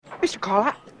Mr.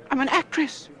 Carl, I'm an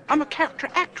actress. I'm a character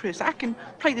actress. I can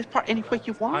play this part any way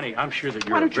you want. Honey, I'm sure that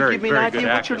you're Why a don't you very, give me an very idea good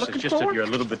what you're actress. looking It's just for? that you're a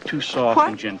little bit too soft What?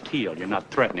 and genteel. You're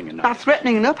not threatening enough. Not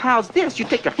threatening enough? How's this? You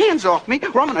take your hands off me,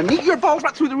 or I'm gonna knead your balls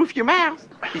right through the roof of your mouth.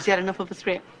 Is that enough of a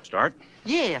threat? Start?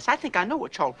 Yes, I think I know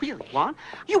what y'all really want.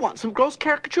 You want some gross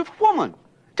caricature of a woman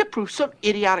to prove some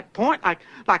idiotic point, like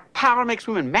power makes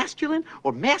women masculine,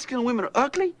 or masculine women are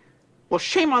ugly. Well,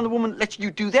 shame on the woman that lets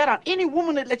you do that, on any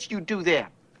woman that lets you do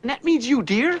that. And that means you,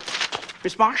 dear.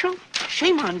 Miss Marshall,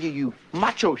 shame on you, you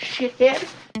macho shithead.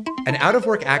 An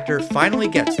out-of-work actor finally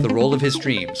gets the role of his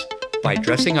dreams by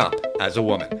dressing up as a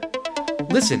woman.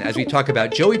 Listen as we talk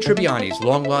about Joey Tribbiani's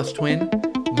long-lost twin,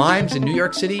 mimes in New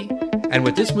York City, and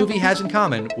what this movie has in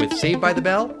common with Saved by the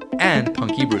Bell and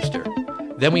Punky Brewster.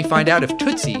 Then we find out if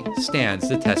Tootsie stands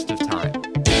the test of time.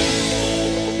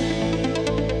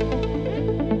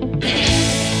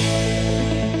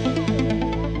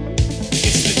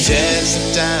 Test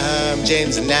of time,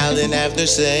 James and Alan have their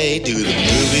say. Do the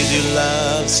movies you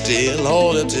love still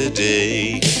hold up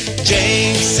today?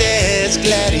 James says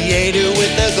Gladiator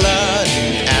with a glut,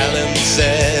 and Alan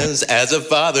says as a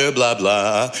father blah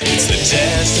blah. It's the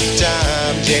test of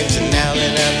time, James and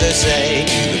Alan have their say.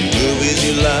 Do the movies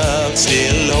you love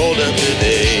still hold up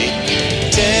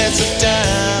today? Test of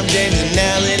time, James and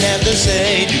Alan have their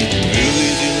say. Do the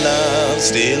movies you love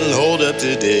still hold up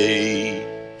today?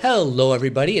 Hello,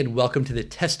 everybody, and welcome to the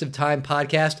Test of Time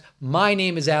podcast. My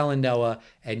name is Alan Noah,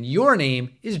 and your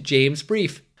name is James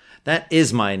Brief. That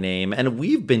is my name, and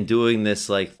we've been doing this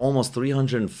like almost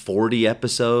 340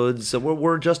 episodes, so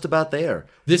we're just about there.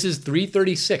 This is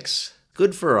 336.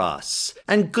 Good for us,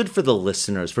 and good for the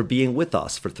listeners for being with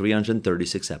us for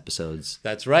 336 episodes.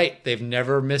 That's right, they've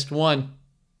never missed one.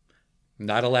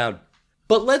 Not allowed.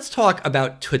 But let's talk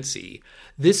about Tootsie.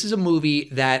 This is a movie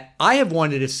that I have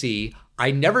wanted to see. I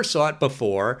never saw it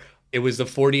before. It was the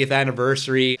 40th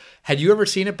anniversary. Had you ever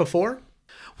seen it before?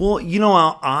 Well, you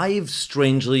know, I've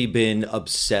strangely been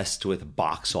obsessed with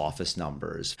box office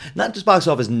numbers. Not just box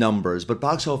office numbers, but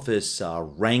box office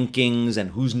rankings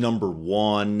and who's number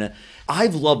one.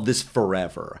 I've loved this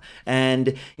forever.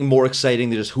 And more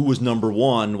exciting than just who was number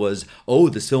one was, oh,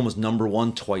 this film was number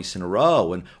one twice in a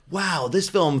row. And wow, this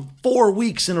film 4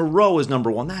 weeks in a row is number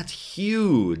one. That's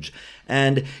huge.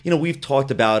 And, you know, we've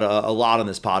talked about a lot on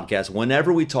this podcast.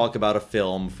 Whenever we talk about a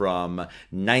film from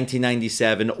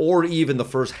 1997 or even the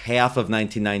first half of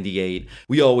 1998,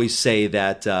 we always say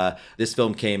that this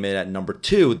film came in at number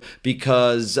two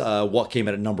because what came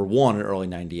in at number one in early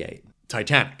 98?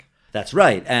 Titanic. That's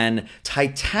right. And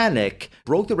Titanic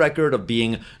broke the record of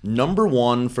being number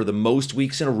one for the most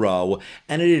weeks in a row,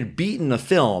 and it had beaten a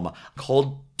film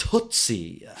called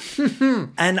Tootsie.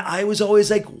 And I was always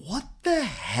like, what the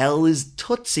hell is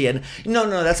Tootsie? And no,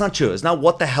 that's not true. It's not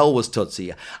what the hell was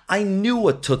Tootsie. I knew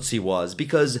what Tootsie was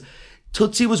because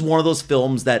Tootsie was one of those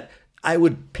films that I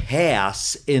would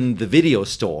pass in the video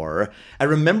store. I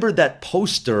remembered that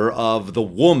poster of the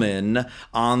woman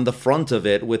on the front of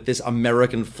it with this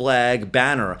American flag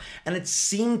banner. And it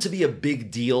seemed to be a big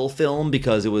deal film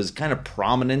because it was kind of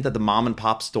prominent at the mom and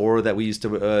pop store that we used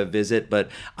to visit,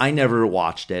 but I never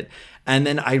watched it. And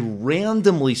then I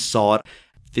randomly saw it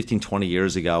 15, 20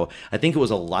 years ago. I think it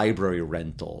was a library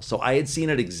rental. So I had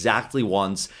seen it exactly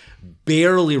once,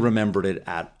 barely remembered it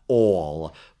at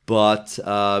all. But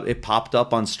it popped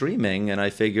up on streaming, and I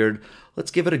figured,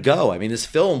 let's give it a go. I mean, this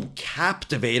film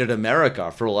captivated America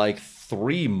for like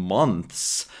 3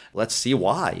 months. Let's see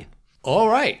why. All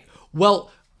right.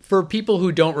 Well, for people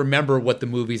who don't remember what the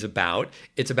movie's about,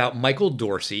 it's about Michael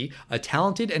Dorsey, a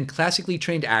talented and classically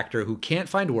trained actor who can't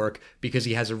find work because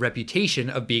he has a reputation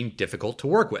of being difficult to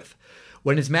work with.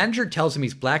 When his manager tells him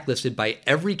he's blacklisted by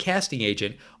every casting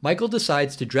agent, Michael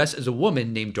decides to dress as a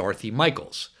woman named Dorothy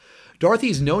Michaels.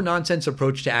 Dorothy's no-nonsense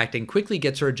approach to acting quickly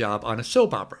gets her a job on a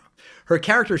soap opera. Her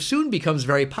character soon becomes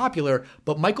very popular,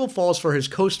 but Michael falls for his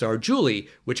co-star, Julie,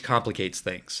 which complicates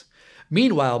things.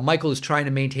 Meanwhile, Michael is trying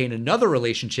to maintain another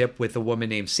relationship with a woman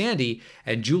named Sandy,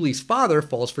 and Julie's father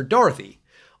falls for Dorothy.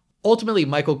 Ultimately,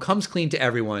 Michael comes clean to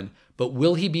everyone, but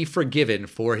will he be forgiven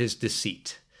for his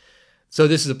deceit? So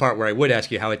this is the part where I would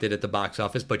ask you how it did at the box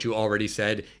office, but you already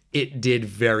said it did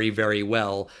very, very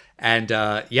well. And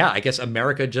I guess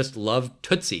America just loved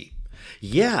Tootsie.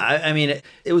 Yeah, I mean,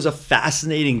 it was a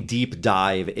fascinating deep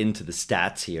dive into the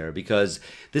stats here because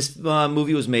this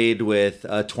movie was made with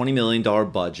a $20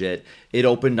 million budget. It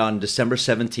opened on December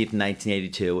 17th,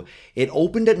 1982. It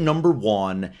opened at number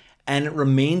one, and it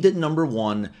remained at number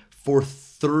one for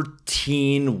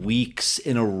 13 weeks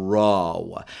in a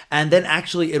row. And then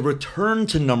actually it returned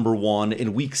to number one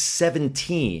in week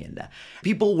 17.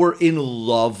 People were in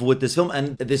love with this film,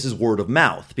 and this is word of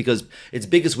mouth because its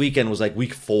biggest weekend was like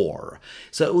week 4.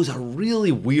 So it was a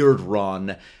really weird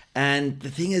run. And the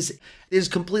thing is, it is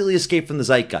completely escaped from the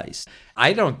zeitgeist.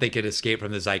 I don't think it escaped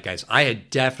from the zeitgeist. I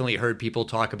had definitely heard people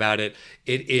talk about it.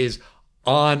 It is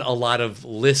on a lot of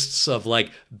lists of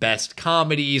like best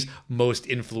comedies, most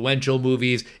influential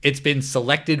movies. It's been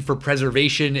selected for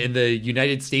preservation in the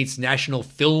United States National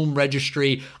Film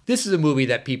Registry. This is a movie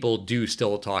that people do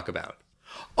still talk about.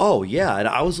 Oh, yeah. And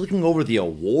I was looking over the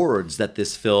awards that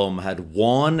this film had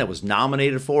won, it was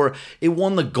nominated for. It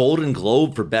won the Golden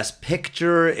Globe for Best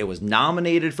Picture. It was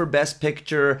nominated for Best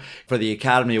Picture, for the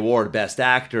Academy Award, Best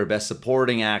Actor, Best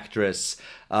Supporting Actress.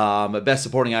 Best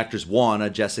Supporting Actress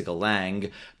won, Jessica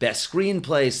Lange. Best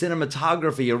Screenplay,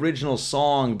 Cinematography, Original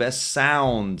Song, Best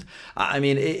Sound. I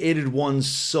mean, it had won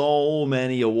so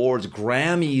many awards,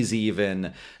 Grammys even.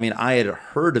 I mean, I had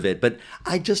heard of it, but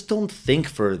I just don't think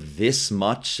for this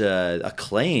much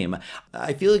acclaim.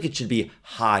 I feel like it should be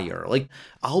higher. Like,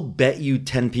 I'll bet you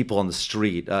 10 people on the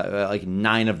street, like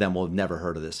 9 of them will have never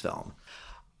heard of this film.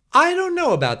 I don't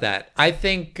know about that. I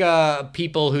think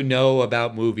people who know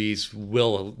about movies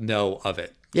will know of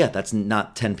it. Yeah, that's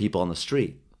not 10 people on the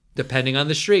street. Depending on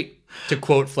the street, to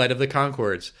quote Flight of the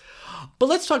Conchords. But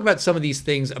let's talk about some of these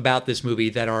things about this movie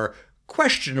that are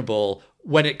questionable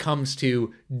when it comes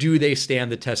to do they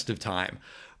stand the test of time.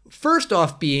 First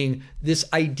off being this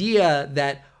idea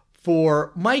that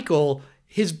for Michael,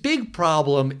 his big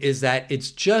problem is that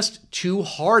it's just too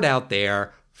hard out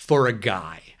there for a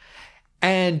guy.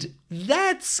 And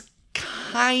that's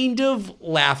kind of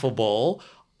laughable.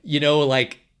 You know,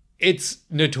 like, it's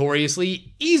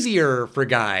notoriously easier for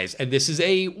guys. And this is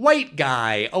a white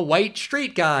guy, a white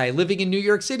straight guy living in New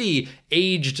York City,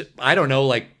 aged, I don't know,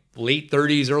 like late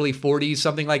 30s, early 40s,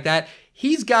 something like that.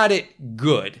 He's got it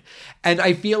good. And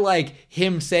I feel like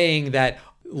him saying that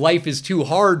life is too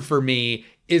hard for me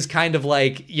is kind of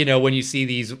like, you know, when you see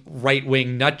these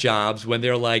right-wing nut jobs when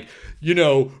they're like, you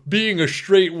know, being a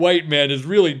straight white man is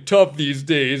really tough these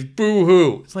days.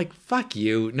 Boo-hoo. It's like, fuck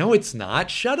you. No, it's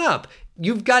not. Shut up.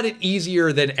 You've got it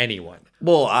easier than anyone.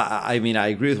 Well, I mean, I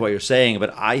agree with what you're saying,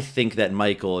 but I think that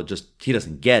Michael he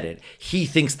doesn't get it. He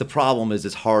thinks the problem is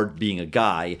it's hard being a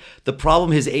guy. The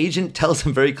problem, his agent tells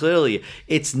him very clearly,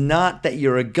 it's not that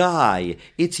you're a guy,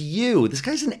 it's you. This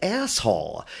guy's an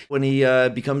asshole. When he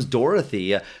becomes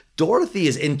Dorothy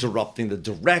is interrupting the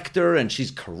director and she's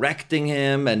correcting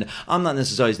him. And I'm not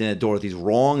necessarily saying that Dorothy's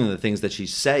wrong in the things that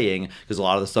she's saying, because a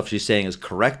lot of the stuff she's saying is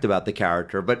correct about the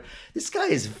character. But this guy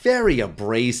is very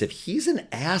abrasive. He's an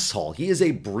asshole. He is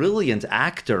a brilliant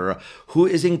actor who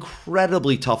is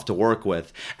incredibly tough to work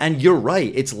with. And you're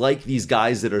right. It's like these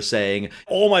guys that are saying,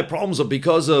 all my problems are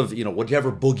because of, you know,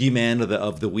 whatever boogeyman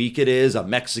of the week it is, a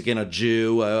Mexican, a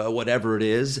Jew, whatever it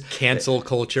is. Cancel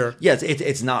culture. Yes,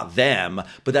 it's not them,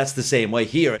 but that's the same way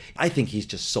here. I think he's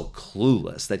just so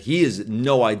clueless that he has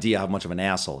no idea how much of an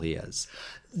asshole he is.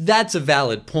 That's a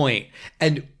valid point.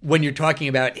 And when you're talking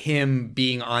about him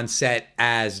being on set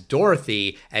as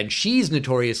Dorothy, and she's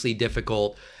notoriously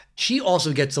difficult, she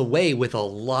also gets away with a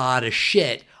lot of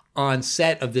shit on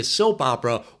set of this soap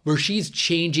opera where she's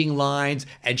changing lines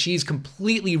and she's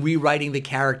completely rewriting the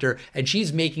character and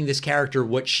she's making this character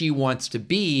what she wants to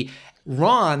be.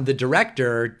 Ron, the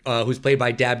director, who's played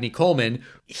by Dabney Coleman,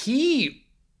 he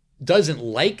doesn't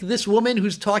like this woman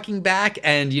who's talking back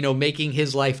and, you know, making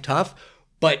his life tough,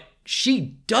 but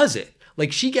she does it.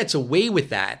 Like, she gets away with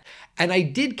that. And I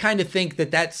did kind of think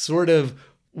that sort of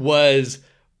was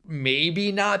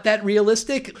maybe not that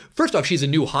realistic. First off, she's a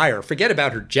new hire. Forget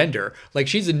about her gender. Like,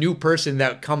 she's a new person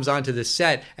that comes onto the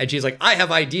set and she's like, I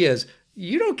have ideas.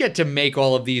 You don't get to make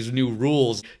all of these new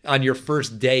rules on your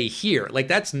first day here. Like,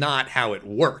 that's not how it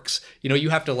works. You know,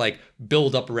 you have to like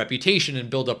build up a reputation and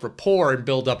build up rapport and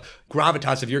build up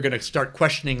gravitas if you're going to start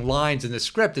questioning lines in the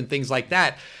script and things like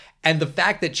that. And the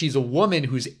fact that she's a woman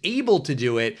who's able to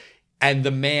do it and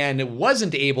the man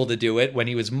wasn't able to do it when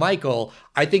he was Michael,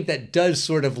 I think that does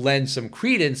sort of lend some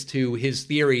credence to his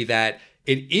theory that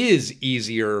it is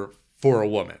easier for a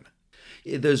woman.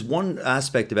 There's one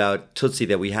aspect about Tootsie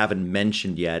that we haven't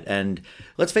mentioned yet, and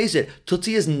let's face it,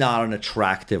 Tootsie is not an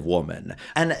attractive woman,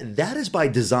 and that is by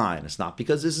design. It's not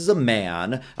because this is a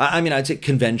man. I mean, I'd say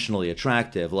conventionally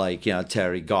attractive, like, you know,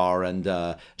 Terry Garr and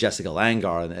Jessica Lange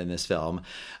in this film.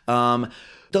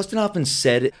 Dustin Hoffman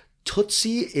said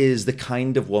Tootsie is the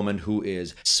kind of woman who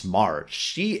is smart.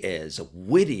 She is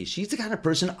witty. She's the kind of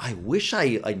person I wish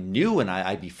I knew and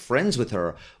I'd be friends with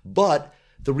her, but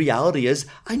The reality is,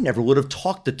 I never would have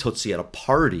talked to Tootsie at a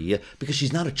party because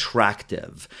she's not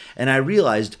attractive. And I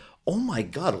realized, oh my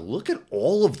God, look at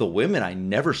all of the women I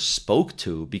never spoke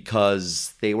to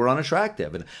because they were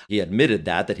unattractive. And he admitted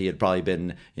that he had probably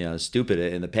been, stupid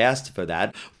in the past for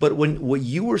that. But what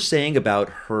you were saying about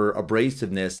her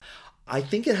abrasiveness, I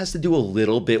think it has to do a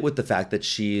little bit with the fact that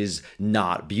she's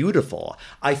not beautiful.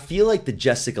 I feel like the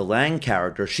Jessica Lange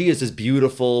character, she is this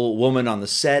beautiful woman on the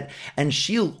set, and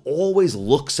she always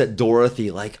looks at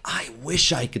Dorothy like, I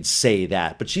wish I could say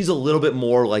that. But she's a little bit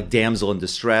more like damsel in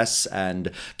distress,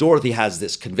 and Dorothy has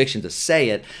this conviction to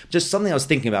say it. Just something I was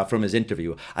thinking about from his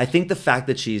interview. I think the fact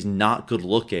that she's not good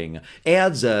looking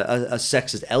adds a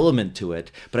sexist element to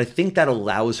it, but I think that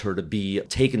allows her to be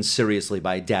taken seriously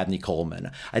by Dabney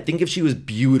Coleman. I think if she was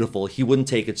beautiful, he wouldn't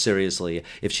take it seriously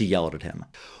if she yelled at him.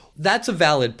 That's a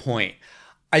valid point.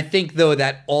 I think, though,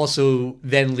 that also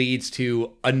then leads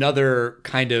to another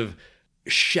kind of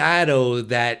shadow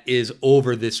that is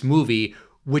over this movie,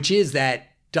 which is that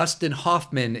Dustin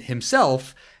Hoffman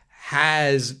himself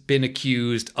has been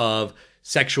accused of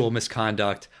sexual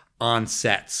misconduct on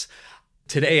sets.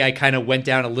 Today, I kind of went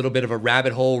down a little bit of a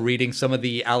rabbit hole reading some of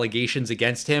the allegations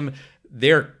against him.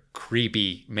 They're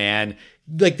creepy, man.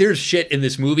 Like, there's shit in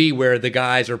this movie where the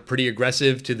guys are pretty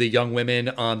aggressive to the young women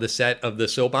on the set of the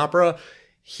soap opera.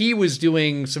 He was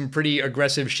doing some pretty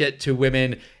aggressive shit to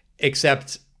women,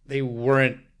 except they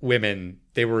weren't women.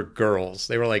 They were girls.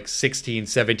 They were like 16,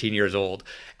 17 years old.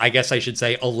 I guess I should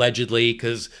say allegedly,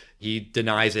 because he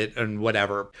denies it and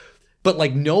whatever. But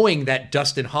like, knowing that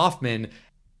Dustin Hoffman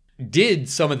did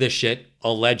some of this shit,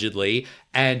 allegedly,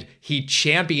 and he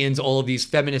champions all of these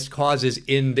feminist causes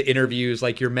in the interviews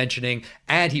like you're mentioning,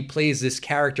 and he plays this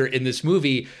character in this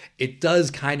movie, it does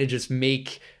kind of just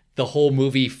make the whole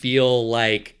movie feel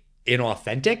like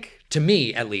inauthentic, to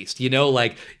me at least.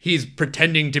 Like, he's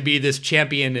pretending to be this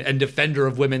champion and defender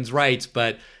of women's rights,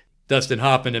 but Dustin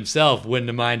Hoffman himself wouldn't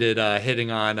have minded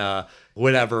hitting on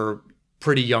whatever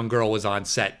pretty young girl was on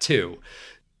set too.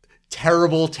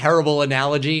 Terrible, terrible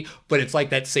analogy, but it's like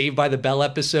that Saved by the Bell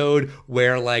episode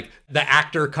where like the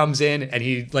actor comes in and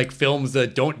he like films the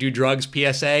don't do drugs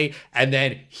PSA, and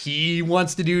then he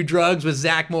wants to do drugs with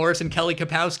Zach Morris and Kelly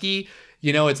Kapowski.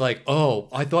 It's like, oh,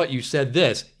 I thought you said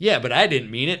this. Yeah, but I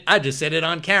didn't mean it. I just said it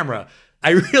on camera. I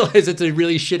realize it's a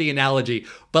really shitty analogy,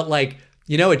 but like,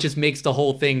 it just makes the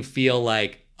whole thing feel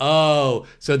like, oh,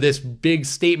 so this big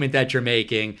statement that you're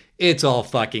making, it's all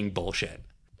fucking bullshit.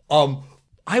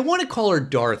 I want to call her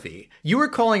Dorothy. You were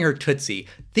calling her Tootsie.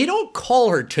 They don't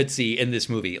call her Tootsie in this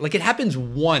movie. Like, it happens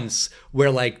once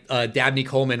where like Dabney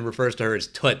Coleman refers to her as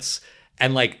Toots.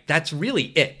 And like, that's really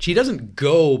it. She doesn't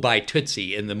go by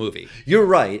Tootsie in the movie. You're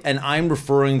right. And I'm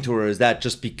referring to her as that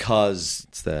just because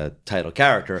it's the title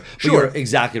character. But sure. You're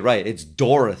exactly right. It's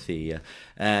Dorothy.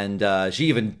 And she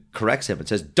even corrects him and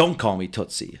says, don't call me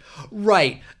Tootsie.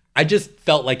 Right. I just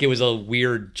felt like it was a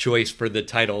weird choice for the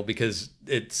title because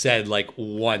it said like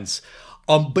once.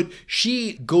 But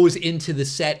she goes into the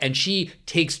set and she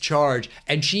takes charge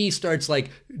and she starts like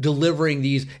delivering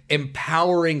these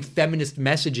empowering feminist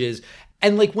messages.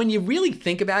 And like, when you really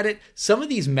think about it, some of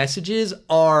these messages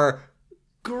are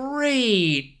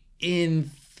great in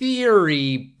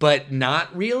theory, but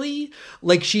not really.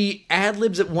 Like, she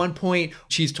ad-libs at one point,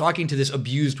 she's talking to this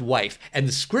abused wife, and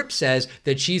the script says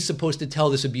that she's supposed to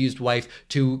tell this abused wife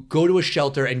to go to a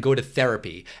shelter and go to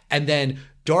therapy. And then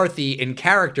Dorothy in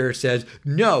character says,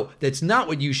 no, that's not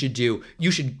what you should do.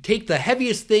 You should take the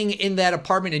heaviest thing in that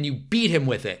apartment and you beat him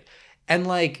with it. And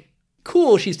like,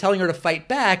 cool, she's telling her to fight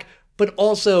back, but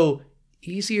also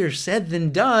easier said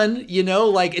than done,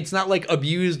 like, it's not like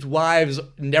abused wives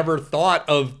never thought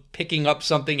of picking up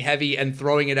something heavy and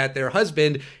throwing it at their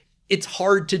husband. It's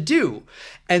hard to do.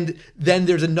 And then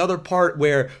there's another part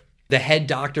where the head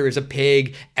doctor is a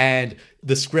pig and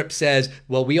the script says,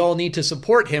 well, we all need to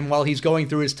support him while he's going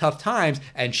through his tough times.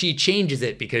 And she changes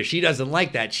it because she doesn't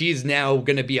like that. She's now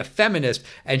going to be a feminist.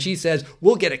 And she says,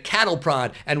 we'll get a cattle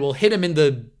prod and we'll hit him in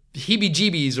the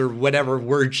heebie-jeebies or whatever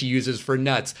word she uses for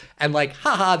nuts. And like,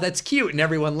 haha, that's cute. And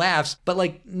everyone laughs. But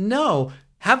like, no,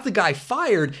 have the guy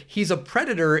fired. He's a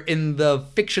predator in the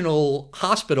fictional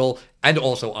hospital and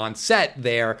also on set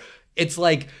there. It's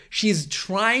like she's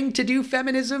trying to do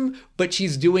feminism, but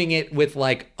she's doing it with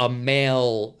like a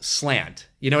male slant.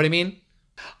 You know what I mean?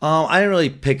 I didn't really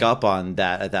pick up on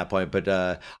that at that point,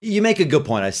 but you make a good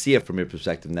point. I see it from your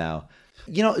perspective now.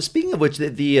 Speaking of which,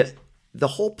 the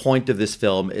whole point of this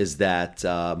film is that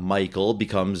Michael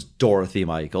becomes Dorothy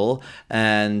Michael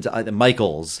and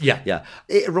Michaels. Yeah.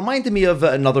 It reminded me of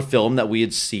another film that we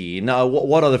had seen.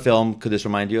 What other film could this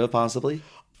remind you of, possibly?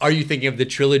 Are you thinking of the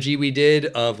trilogy we did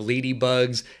of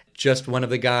Ladybugs, Just One of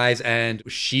the Guys, and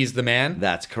She's the Man?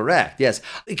 That's correct, yes.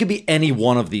 It could be any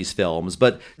one of these films,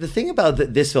 but the thing about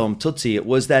this film, Tootsie,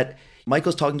 was that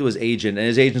Michael's talking to his agent, and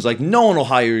his agent's like, no one will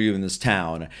hire you in this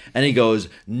town. And he goes,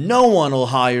 no one will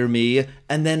hire me.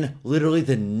 And then literally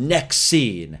the next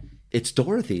scene, it's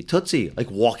Dorothy, Tootsie, like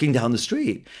walking down the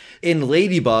street. In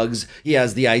Ladybugs, he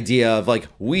has the idea of like,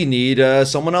 we need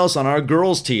someone else on our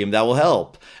girls team that will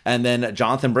help. And then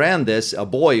Jonathan Brandis, a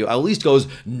boy, at least goes,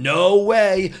 no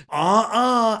way,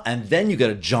 And then you get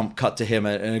a jump cut to him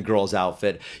in a girl's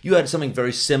outfit. You had something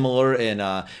very similar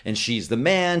in She's the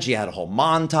Man. She had a whole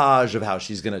montage of how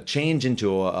she's going to change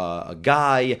into a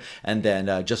guy. And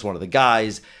then Just One of the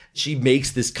Guys. She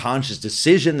makes this conscious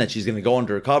decision that she's going to go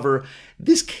undercover.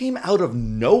 This came out of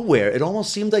nowhere. It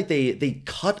almost seemed like they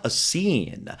cut a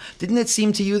scene. Didn't it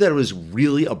seem to you that it was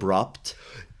really abrupt?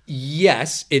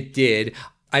 Yes, it did.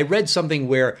 I read something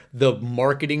where the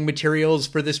marketing materials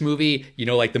for this movie,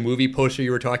 like the movie poster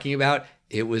you were talking about,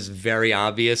 it was very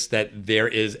obvious that there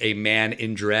is a man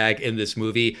in drag in this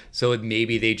movie. So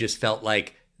maybe they just felt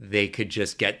like they could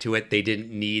just get to it. They didn't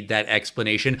need that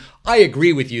explanation. I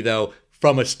agree with you, though.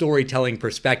 From a storytelling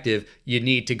perspective, you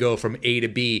need to go from A to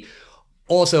B.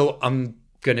 Also, I'm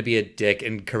going to be a dick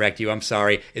and correct you. I'm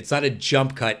sorry. It's not a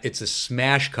jump cut. It's a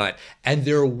smash cut. And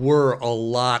there were a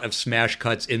lot of smash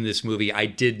cuts in this movie. I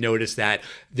did notice that.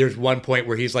 There's one point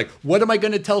where he's like, what am I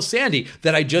going to tell Sandy?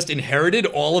 That I just inherited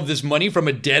all of this money from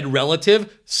a dead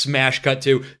relative? Smash cut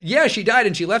to, yeah, she died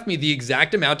and she left me the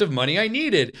exact amount of money I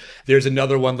needed. There's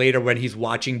another one later when he's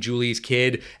watching Julie's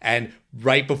kid, and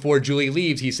right before Julie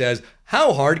leaves, he says,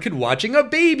 how hard could watching a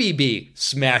baby be?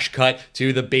 Smash cut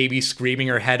to the baby screaming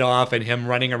her head off and him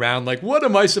running around like, what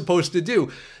am I supposed to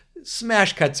do?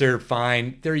 Smash cuts are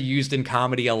fine. They're used in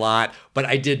comedy a lot, but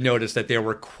I did notice that there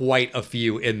were quite a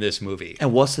few in this movie.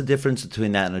 And what's the difference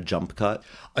between that and a jump cut?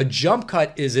 A jump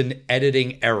cut is an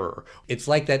editing error. It's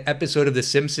like that episode of The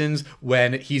Simpsons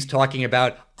when he's talking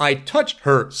about, I touched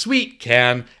her sweet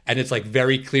can, and it's like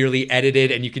very clearly edited,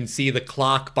 and you can see the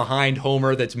clock behind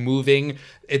Homer that's moving.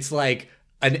 It's like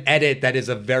an edit that is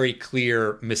a very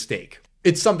clear mistake.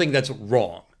 It's something that's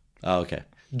wrong. Oh, okay.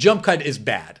 Jump cut is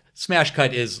bad. Smash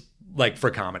cut is like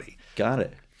for comedy. Got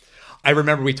it. I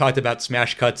remember we talked about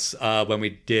smash cuts when we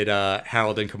did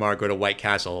Harold and Kumar Go to White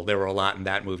Castle. There were a lot in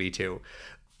that movie too.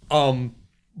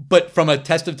 But from a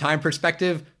test of time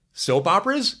perspective, soap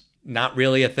operas, not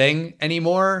really a thing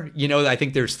anymore. I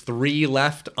think there's 3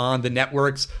 left on the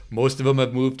networks. Most of them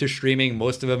have moved to streaming.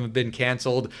 Most of them have been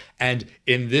canceled. And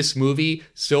in this movie,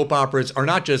 soap operas are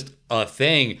not just a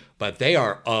thing, but they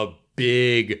are a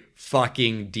big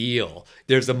fucking deal.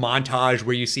 There's a montage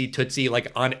where you see Tootsie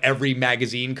like on every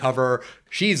magazine cover.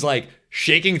 She's like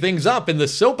shaking things up in the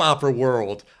soap opera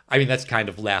world. I mean, that's kind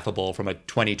of laughable from a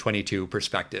 2022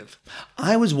 perspective.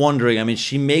 I was wondering,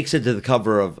 she makes it to the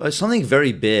cover of something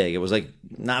very big. It was like,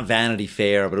 not Vanity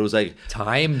Fair, but it was like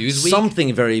Time, Newsweek?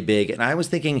 Something very big. And I was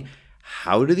thinking,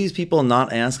 how do these people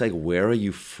not ask, like, where are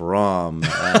you from?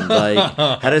 And, like,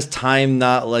 how does Time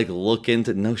not, like, look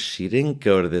into, no, she didn't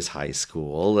go to this high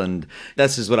school. And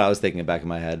that's just what I was thinking back in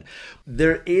my head.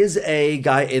 There is a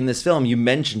guy in this film, you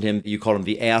mentioned him, you called him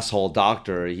the asshole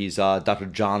doctor. He's Dr.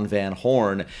 John Van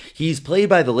Horn. He's played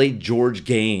by the late George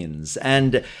Gaines.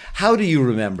 And how do you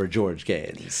remember George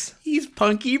Gaines? He's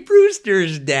Punky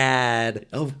Brewster's dad.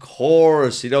 Of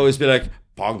course. He'd always be like,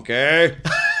 Punky,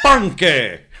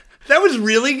 Punky. That was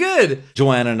really good.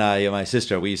 Joanna and I and my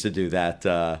sister, we used to do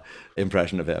that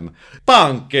impression of him.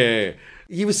 Punky.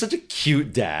 He was such a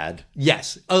cute dad.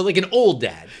 Yes. Like an old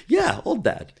dad. Yeah, old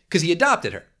dad. Because he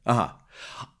adopted her.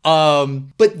 Uh-huh.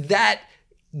 But that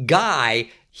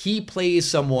guy, he plays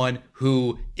someone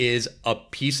who is a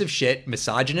piece of shit,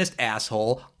 misogynist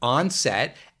asshole on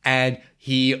set, and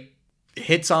he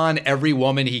hits on every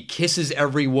woman. He kisses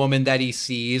every woman that he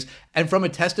sees. And from a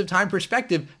test of time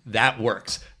perspective, that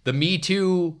works. The Me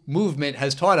Too movement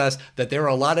has taught us that there are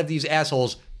a lot of these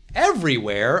assholes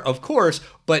everywhere, of course,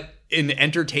 but in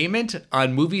entertainment,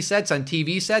 on movie sets, on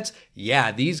TV sets,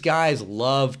 yeah, these guys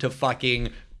love to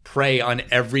fucking prey on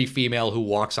every female who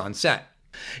walks on set.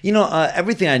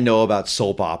 Everything I know about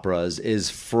soap operas is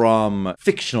from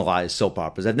fictionalized soap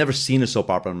operas. I've never seen a soap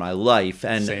opera in my life.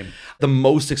 And Same. The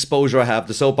most exposure I have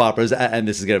to soap operas, and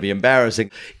this is going to be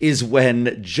embarrassing, is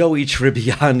when Joey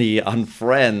Tribbiani on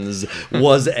Friends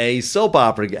was a soap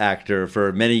opera actor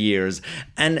for many years.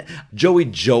 And Joey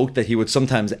joked that he would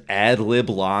sometimes ad-lib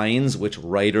lines, which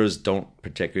writers don't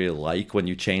particularly like when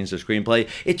you change the screenplay.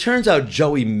 It turns out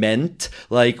Joey meant,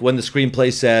 like, when the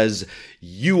screenplay says,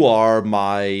 you are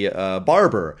my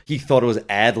barber. He thought it was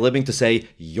ad-libbing to say,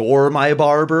 you're my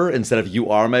barber, instead of you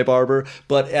are my barber.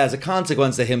 But as a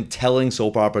consequence of him telling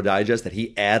Soap Opera Digest that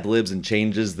he ad-libs and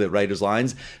changes the writer's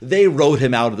lines, they wrote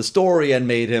him out of the story and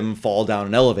made him fall down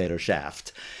an elevator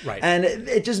shaft. Right. And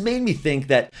it just made me think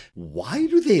that, why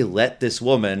do they let this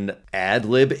woman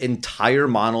ad-lib entire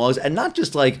monologues, and not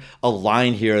just like a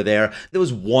line here or there? There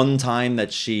was one time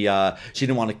that she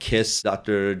didn't want to kiss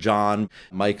Dr. John.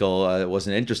 Michael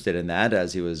wasn't interested in that,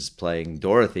 as he was playing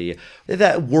Dorothy.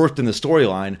 That worked in the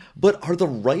storyline, but are the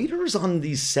writers on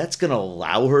these sets going to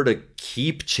allow her to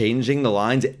keep changing the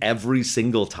lines every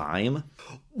single time?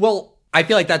 Well, I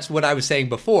feel like that's what I was saying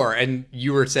before, and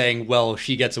you were saying, well,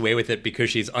 she gets away with it because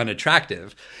she's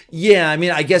unattractive. Yeah, I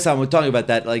mean, I guess I'm talking about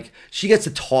that. Like, she gets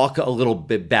to talk a little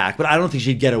bit back, but I don't think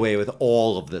she'd get away with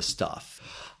all of this stuff.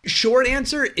 Short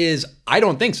answer is, I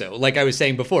don't think so. Like I was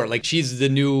saying before, like, she's the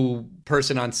new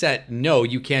person on set. No,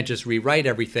 you can't just rewrite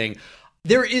everything.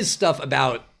 There is stuff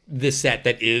about this set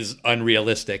that is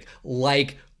unrealistic,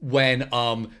 like when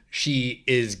she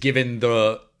is given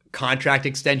the contract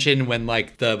extension, when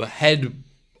like the head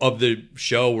of the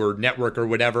show or network or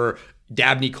whatever,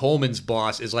 Dabney Coleman's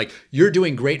boss, is like, you're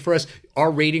doing great for us, our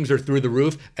ratings are through the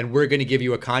roof, and we're going to give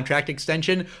you a contract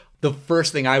extension. The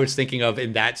first thing I was thinking of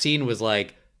in that scene was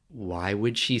like, why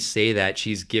would she say that?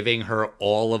 She's giving her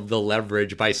all of the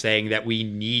leverage by saying that we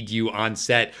need you on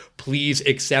set, please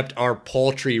accept our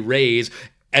paltry raise.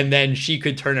 And then she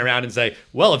could turn around and say,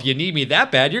 well, if you need me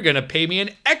that bad, you're going to pay me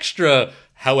an extra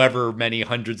however many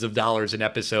hundreds of dollars an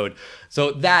episode.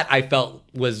 So that I felt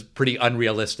was pretty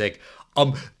unrealistic.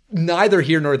 Neither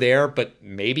here nor there, but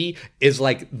maybe, is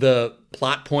like the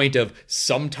plot point of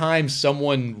sometimes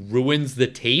someone ruins the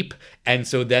tape, and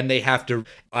so then they have to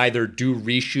either do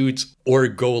reshoots or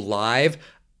go live.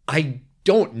 I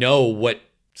don't know what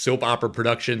soap opera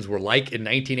productions were like in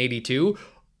 1982,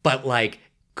 but like,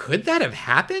 could that have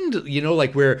happened? You know,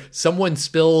 like where someone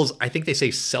spills, I think they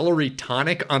say celery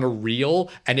tonic on a reel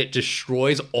and it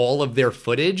destroys all of their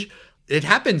footage. It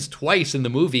happens twice in the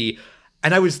movie.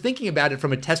 And I was thinking about it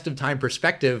from a test of time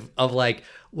perspective of like,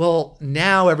 well,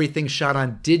 now everything's shot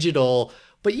on digital,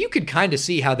 but you could kind of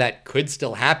see how that could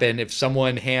still happen if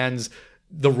someone hands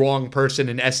the wrong person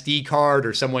an SD card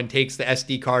or someone takes the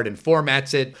SD card and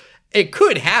formats it. It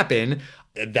could happen.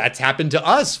 That's happened to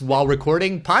us while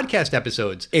recording podcast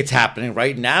episodes. It's happening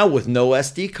right now with no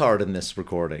SD card in this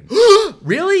recording.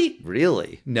 Really?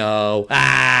 Really? No.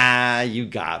 You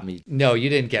got me. No, you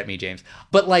didn't get me, James.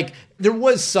 But like, there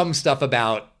was some stuff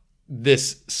about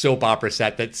this soap opera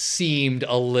set that seemed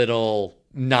a little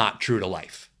not true to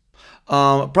life.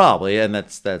 Probably, and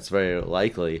that's very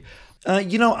likely. I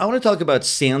want to talk about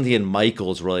Sandy and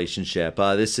Michael's relationship.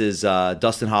 This is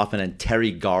Dustin Hoffman and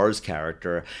Terry Garr's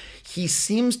character. He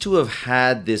seems to have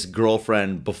had this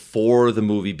girlfriend before the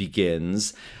movie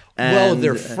begins. Well,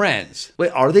 they're friends.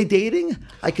 Wait, are they dating?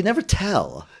 I can never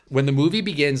tell. When the movie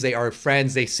begins, they are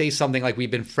friends. They say something like, we've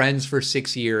been friends for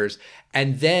 6 years.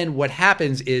 And then what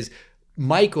happens is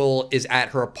Michael is at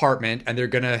her apartment and they're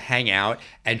going to hang out,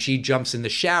 and she jumps in the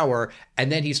shower,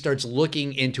 and then he starts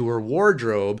looking into her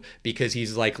wardrobe because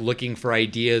he's like looking for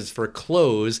ideas for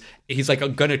clothes. He's like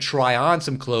going to try on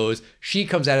some clothes. She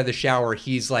comes out of the shower.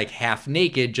 He's like half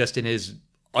naked, just in his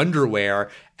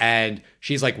underwear, and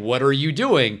she's like, what are you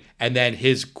doing? And then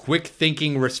his quick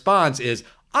thinking response is,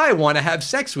 I want to have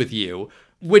sex with you,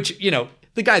 which, you know,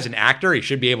 the guy's an actor. He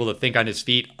should be able to think on his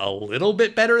feet a little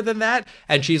bit better than that.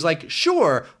 And she's like,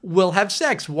 sure, we'll have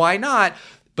sex. Why not?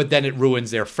 But then it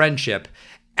ruins their friendship.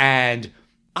 And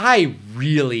I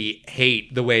really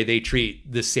hate the way they treat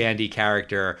the Sandy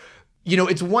character. You know,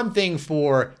 it's one thing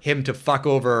for him to fuck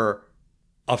over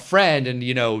a friend and,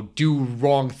 you know, do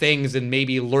wrong things and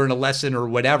maybe learn a lesson or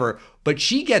whatever. But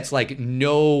she gets like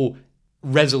no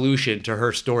resolution to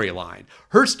her storyline.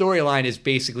 Her storyline is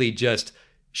basically just,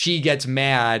 she gets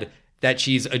mad that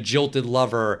she's a jilted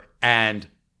lover, and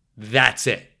that's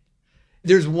it.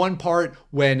 There's one part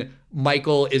when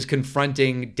Michael is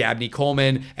confronting Dabney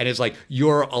Coleman and is like,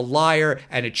 you're a liar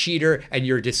and a cheater and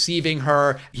you're deceiving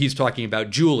her. He's talking about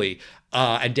Julie.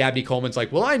 And Dabney Coleman's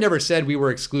like, well, I never said we were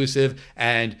exclusive,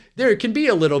 and there can be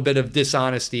a little bit of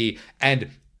dishonesty. And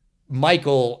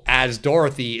Michael, as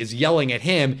Dorothy, is yelling at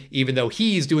him, even though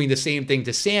he's doing the same thing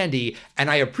to Sandy. And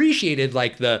I appreciated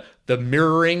like the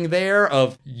mirroring there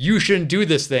of, you shouldn't do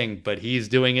this thing, but he's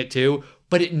doing it too.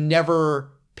 But it never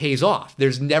pays off.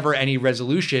 There's never any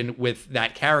resolution with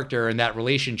that character and that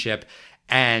relationship.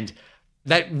 And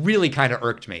that really kind of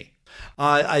irked me.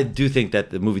 I do think that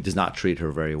the movie does not treat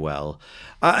her very well.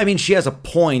 I mean, she has a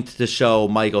point to show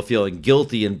Michael feeling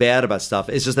guilty and bad about stuff.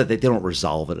 It's just that they don't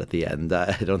resolve it at the end.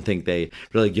 I don't think they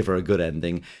really give her a good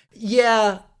ending.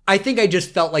 Yeah, I think I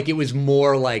just felt like it was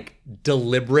more like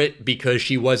deliberate because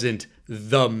she wasn't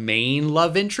the main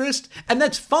love interest. And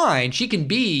that's fine. She can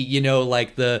be,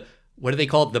 like what do they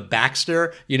call it? The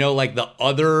Baxter, like the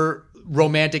other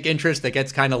romantic interest that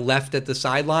gets kind of left at the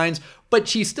sidelines. But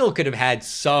she still could have had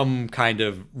some kind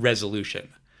of resolution.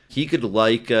 He could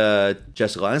like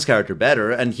Jessica Lange's character better,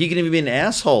 and he can even be an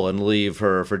asshole and leave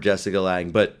her for Jessica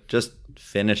Lange, but just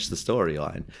finish the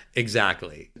storyline.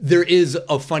 Exactly. There is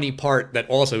a funny part that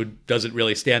also doesn't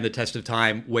really stand the test of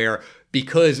time where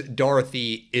because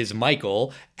Dorothy is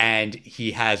Michael and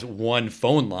he has one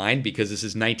phone line because this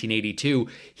is 1982,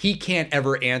 he can't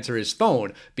ever answer his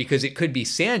phone because it could be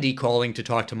Sandy calling to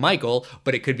talk to Michael,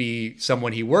 but it could be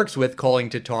someone he works with calling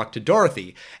to talk to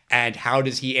Dorothy. And how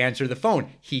does he answer the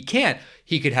phone? He can't.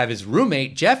 He could have his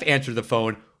roommate, Jeff, answer the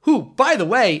phone, who, by the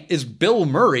way, is Bill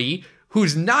Murray,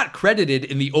 who's not credited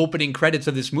in the opening credits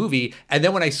of this movie. And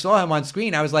then when I saw him on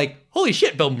screen, I was like, holy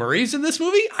shit, Bill Murray's in this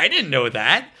movie? I didn't know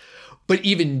that. But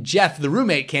even Jeff, the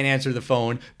roommate, can't answer the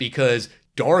phone because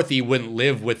Dorothy wouldn't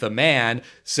live with a man.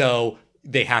 So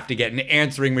they have to get an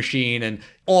answering machine. And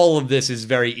all of this is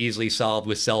very easily solved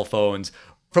with cell phones.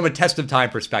 From a test of time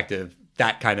perspective,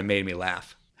 that kind of made me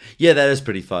laugh. Yeah, that is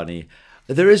pretty funny.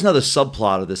 There is another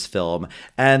subplot of this film,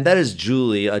 and that is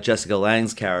Julie, Jessica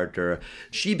Lange's character.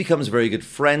 She becomes very good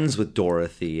friends with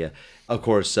Dorothy. Of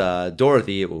course,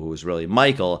 Dorothy, who's really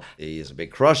Michael, he has a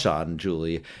big crush on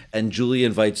Julie, and Julie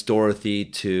invites Dorothy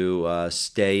to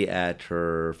stay at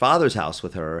her father's house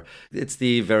with her. It's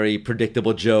the very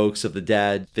predictable jokes of the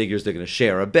dad figures they're going to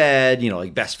share a bed,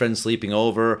 like best friends sleeping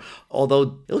over,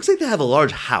 although it looks like they have a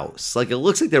large house. Like, it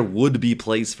looks like there would be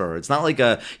place for her. It's not like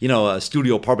a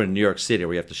studio apartment in New York City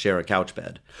where you have to share a couch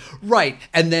bed. Right,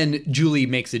 and then Julie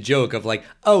makes a joke of like,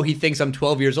 oh, he thinks I'm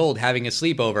 12 years old having a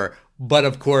sleepover, but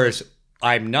of course,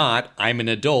 I'm not. I'm an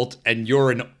adult, and you're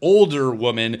an older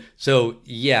woman. So,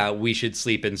 yeah, we should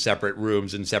sleep in separate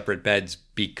rooms and separate beds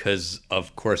because,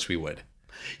 of course, we would.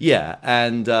 Yeah,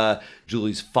 and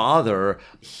Julie's father,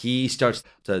 he starts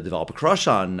to develop a crush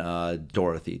on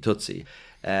Dorothy, Tootsie.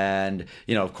 And,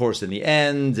 of course, in the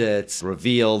end, it's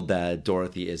revealed that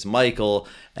Dorothy is Michael.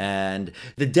 And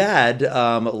the dad,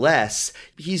 Les,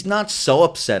 he's not so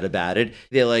upset about it.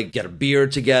 They, get a beer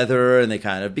together and they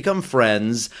kind of become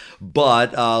friends.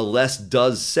 But Les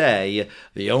does say,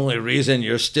 the only reason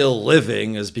you're still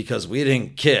living is because we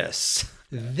didn't kiss.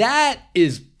 That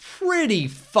is pretty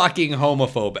fucking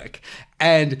homophobic.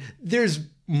 And there's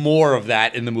more of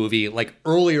that in the movie. Like,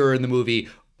 earlier in the movie,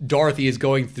 Dorothy is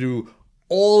going through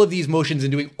all of these motions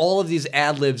and doing all of these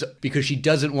ad-libs because she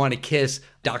doesn't want to kiss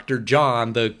Dr.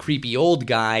 John, the creepy old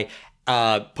guy,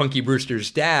 Punky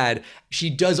Brewster's dad. She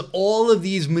does all of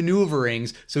these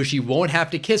maneuverings so she won't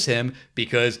have to kiss him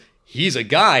because he's a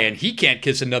guy and he can't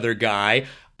kiss another guy.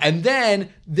 And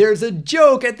then there's a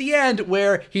joke at the end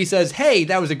where he says, hey,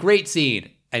 that was a great scene.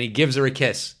 And he gives her a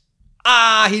kiss.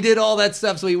 He did all that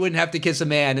stuff so he wouldn't have to kiss a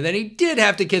man. And then he did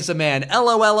have to kiss a man.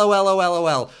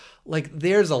 LOL. Like,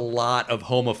 there's a lot of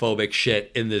homophobic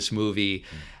shit in this movie.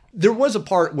 There was a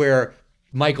part where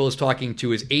Michael is talking to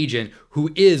his agent,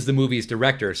 who is the movie's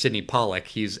director, Sidney Pollack.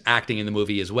 He's acting in the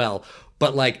movie as well.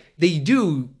 But, they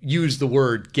do use the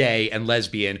word gay and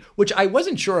lesbian, which I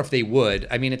wasn't sure if they would.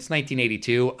 I mean, it's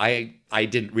 1982. I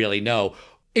didn't really know.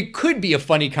 It could be a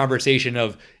funny conversation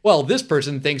of, well, this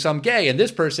person thinks I'm gay and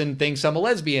this person thinks I'm a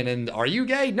lesbian. And are you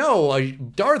gay? No,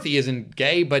 Dorothy isn't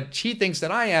gay, but she thinks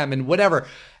that I am and whatever.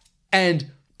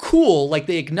 And cool,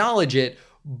 they acknowledge it,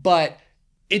 but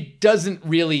it doesn't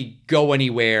really go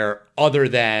anywhere other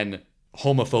than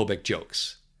homophobic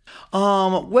jokes.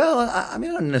 Well, I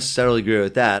don't necessarily agree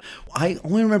with that. I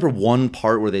only remember one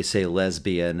part where they say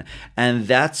lesbian, and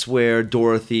that's where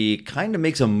Dorothy kind of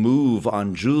makes a move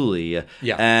on Julie.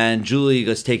 Yeah. And Julie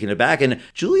gets taken aback, and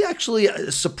Julie actually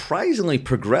surprisingly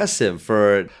progressive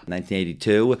for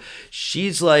 1982.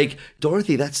 She's like,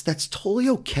 Dorothy, that's totally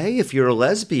okay if you're a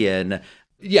lesbian.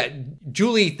 Yeah,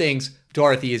 Julie thinks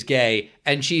Dorothy is gay,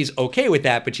 and she's okay with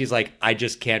that, but she's like, I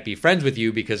just can't be friends with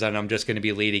you because then I'm just going to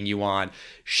be leading you on.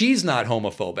 She's not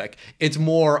homophobic. It's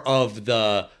more of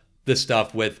the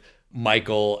stuff with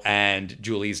Michael and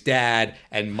Julie's dad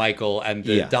and Michael and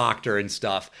the doctor and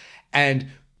stuff. And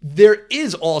there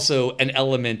is also an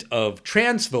element of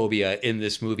transphobia in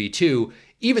this movie too.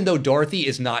 Even though Dorothy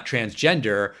is not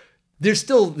transgender, there's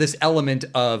still this element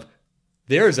of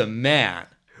there's a man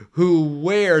who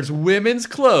wears women's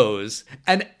clothes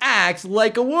and acts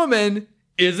like a woman.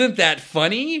 Isn't that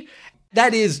funny?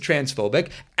 That is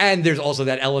transphobic. And there's also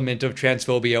that element of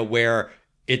transphobia where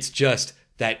it's just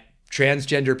that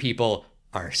transgender people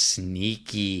are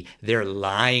sneaky. They're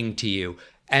lying to you.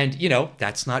 And,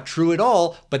 that's not true at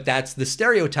all, but that's the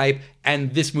stereotype.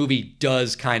 And this movie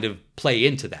does kind of play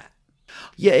into that.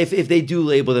 Yeah, if they do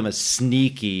label them as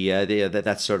sneaky,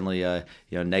 that's certainly a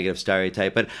negative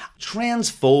stereotype. But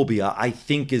transphobia, I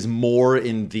think, is more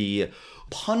in the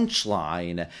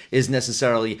punchline is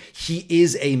necessarily he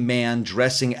is a man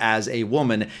dressing as a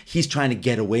woman. He's trying to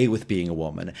get away with being a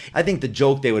woman. I think the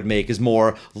joke they would make is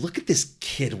more, look at this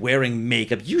kid wearing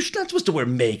makeup. You're not supposed to wear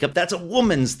makeup. That's a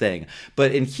woman's thing.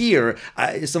 But in here,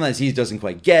 sometimes he doesn't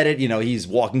quite get it. He's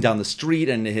walking down the street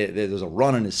and there's a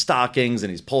run in his stockings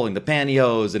and he's pulling the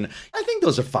pantyhose. And I think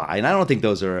those are fine. I don't think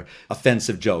those are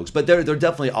offensive jokes. But there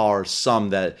definitely are some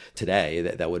that today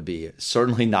that would be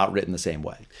certainly not written the same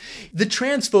way. The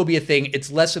transphobia thing,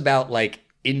 it's less about like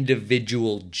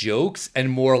individual jokes and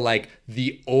more like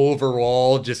the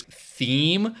overall just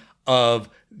theme of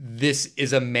this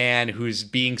is a man who's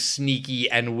being sneaky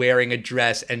and wearing a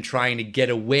dress and trying to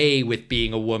get away with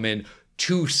being a woman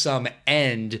to some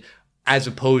end, as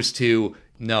opposed to,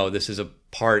 no, this is a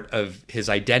part of his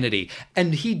identity.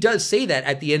 And he does say that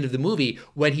at the end of the movie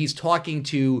when he's talking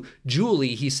to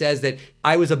Julie. He says that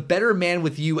I was a better man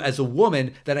with you as a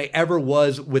woman than I ever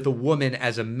was with a woman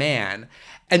as a man.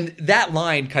 And that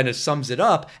line kind of sums it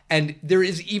up. And there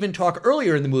is even talk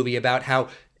earlier in the movie about how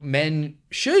men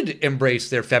should embrace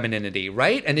their femininity,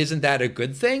 right? And isn't that a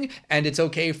good thing? And it's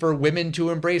okay for women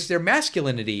to embrace their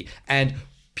masculinity. And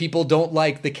people don't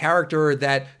like the character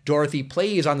that Dorothy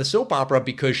plays on the soap opera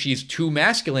because she's too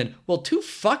masculine. Well, too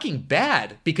fucking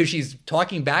bad, because she's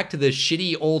talking back to the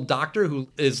shitty old doctor who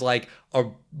is like a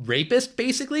rapist,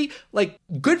 basically. Like,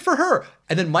 good for her.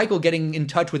 And then Michael getting in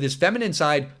touch with his feminine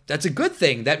side, that's a good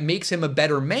thing. That makes him a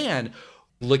better man.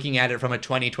 Looking at it from a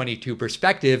 2022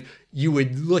 perspective, you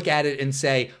would look at it and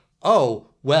say, oh,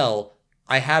 well,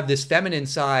 I have this feminine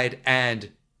side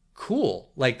and cool,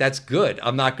 like that's good.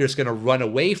 I'm not just going to run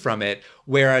away from it.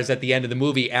 Whereas at the end of the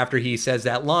movie, after he says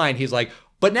that line, he's like,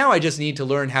 but now I just need to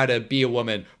learn how to be a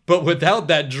woman, but without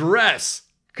that dress.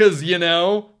 Because,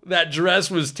 that dress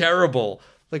was terrible.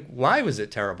 Like, why was it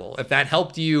terrible? If that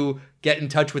helped you get in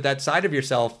touch with that side of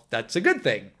yourself, that's a good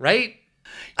thing, right?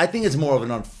 I think it's more of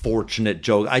an unfortunate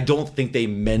joke. I don't think they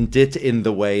meant it in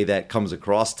the way that comes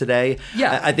across today.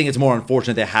 Yeah. I think it's more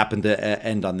unfortunate they happened to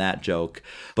end on that joke.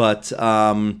 But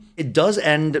it does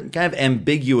end kind of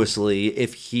ambiguously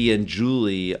if he and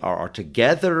Julie are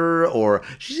together, or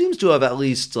she seems to have at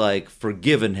least like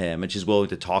forgiven him and she's willing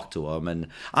to talk to him. And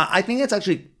I think it's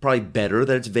actually probably better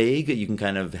that it's vague. You can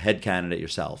kind of headcanon it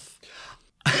yourself.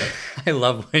 I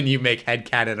love when you make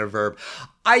headcanon a verb.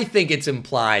 I think it's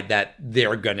implied that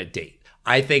they're going to date.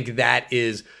 I think that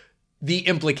is the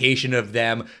implication of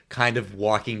them kind of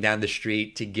walking down the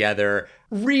street together,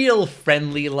 real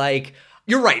friendly like.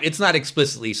 You're right, it's not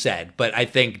explicitly said, but I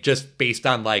think just based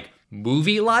on like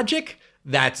movie logic,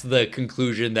 that's the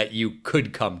conclusion that you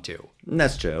could come to.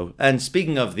 That's true. And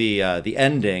speaking of the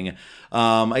ending,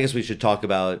 I guess we should talk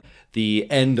about the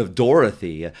end of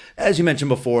Dorothy. As you mentioned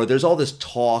before, there's all this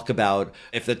talk about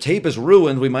if the tape is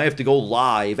ruined, we might have to go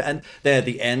live. And then at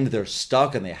the end, they're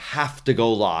stuck and they have to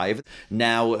go live.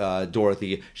 Now,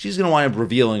 Dorothy, she's going to wind up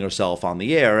revealing herself on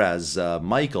the air as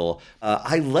Michael.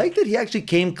 I like that he actually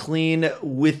came clean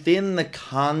within the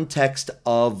context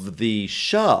of the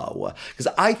show. Because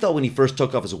I thought when he first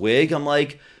took off his wig, I'm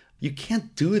like, you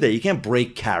can't do that. You can't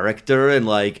break character and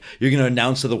like you're going to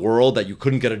announce to the world that you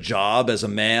couldn't get a job as a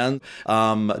man.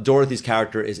 Dorothy's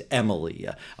character is Emily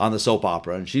on the soap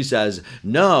opera. And she says,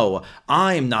 no,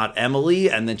 I'm not Emily.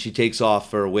 And then she takes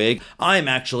off her wig. I'm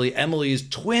actually Emily's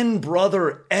twin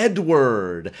brother,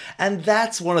 Edward. And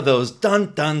that's one of those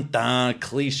dun, dun, dun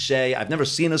cliche. I've never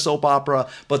seen a soap opera,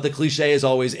 but the cliche is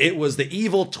always, it was the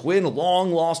evil twin,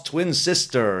 long lost twin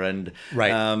sister. And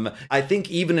right. I think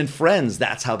even in Friends,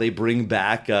 that's how they bring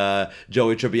back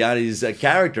Joey Tribbiani's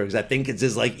character, because I think it's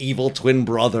his like evil twin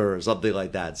brother or something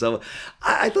like that. So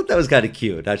I thought that was kind of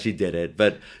cute how she did it.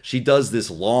 But she does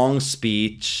this long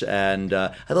speech, and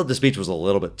I thought the speech was a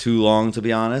little bit too long, to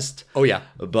be honest. Oh, yeah.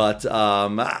 But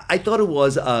I thought it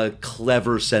was a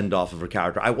clever send-off of her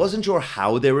character. I wasn't sure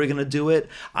how they were going to do it.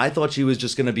 I thought she was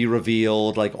just going to be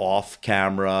revealed like off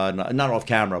camera, not off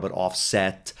camera, but off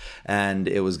set. And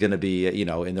it was going to be,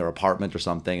 in their apartment or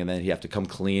something. And then you have to come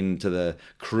clean to the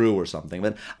crew or something.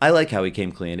 But I like how he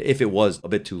came clean, if it was a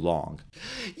bit too long.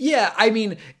 Yeah, I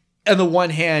mean, on the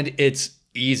one hand, it's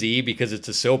easy because it's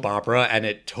a soap opera and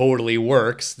it totally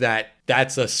works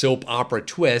that's a soap opera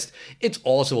twist. It's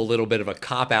also a little bit of a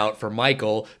cop-out for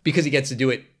Michael because he gets to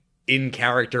do it in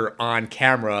character on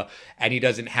camera, and he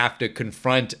doesn't have to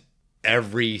confront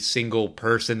every single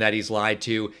person that he's lied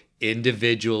to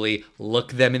individually,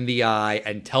 look them in the eye,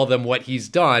 and tell them what he's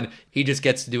done. He just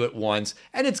gets to do it once,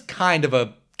 and it's kind of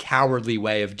a cowardly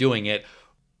way of doing it.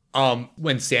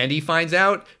 When Sandy finds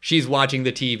out, she's watching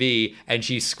the TV, and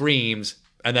she screams,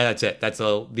 and then that's it. That's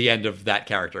the end of that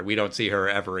character. We don't see her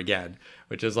ever again,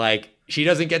 which is like, she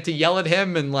doesn't get to yell at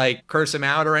him and like curse him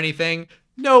out or anything.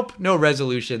 Nope, no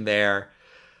resolution there.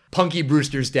 Punky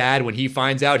Brewster's dad, when he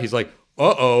finds out, he's like,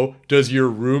 uh-oh, does your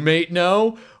roommate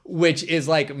know? Which is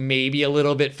like maybe a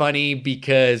little bit funny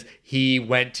because he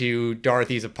went to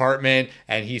Dorothy's apartment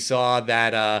and he saw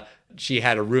that she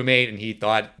had a roommate and he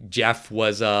thought Jeff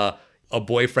was a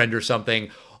boyfriend or something.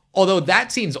 Although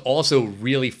that seems also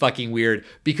really fucking weird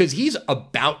because he's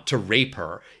about to rape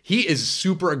her. He is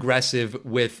super aggressive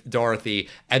with Dorothy,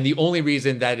 and the only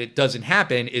reason that it doesn't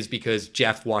happen is because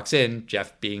Jeff walks in,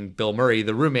 Jeff being Bill Murray,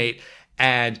 the roommate,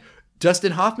 and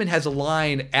Dustin Hoffman has a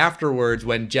line afterwards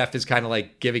when Jeff is kind of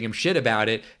like giving him shit about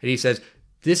it, and he says,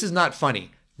 "This is not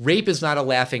funny. Rape is not a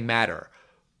laughing matter."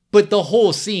 But the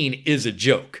whole scene is a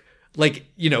joke. Like,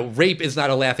 rape is not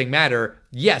a laughing matter.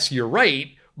 Yes, you're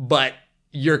right, but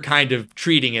you're kind of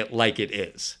treating it like it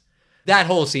is. That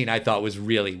whole scene I thought was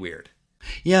really weird.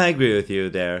 Yeah, I agree with you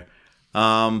there.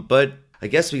 But I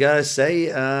guess we gotta say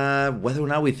whether or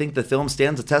not we think the film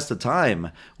stands the test of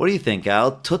time. What do you think,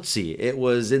 Al? Tootsie. It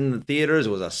was in the theaters.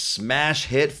 It was a smash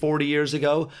hit 40 years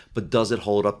ago, but does it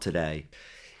hold up today?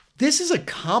 This is a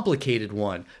complicated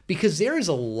one because there is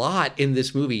a lot in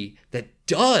this movie that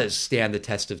does stand the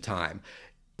test of time.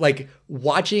 Like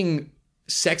watching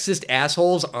sexist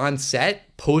assholes on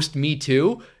set post Me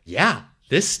Too. Yeah,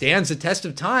 this stands the test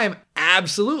of time.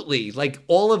 Absolutely. Like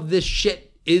all of this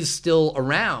shit is still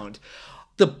around.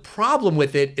 The problem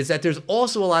with it is that there's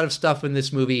also a lot of stuff in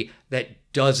this movie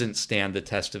that doesn't stand the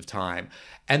test of time.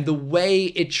 And the way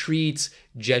it treats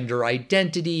gender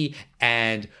identity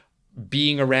and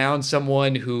being around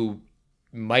someone who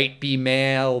might be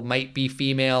male, might be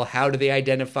female, how do they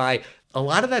identify? A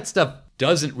lot of that stuff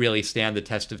doesn't really stand the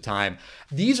test of time.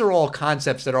 These are all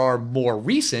concepts that are more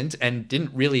recent and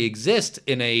didn't really exist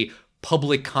in a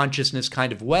public consciousness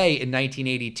kind of way in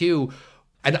 1982.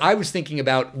 And I was thinking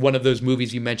about one of those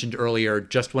movies you mentioned earlier,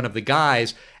 Just One of the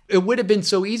Guys. It would have been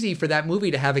so easy for that movie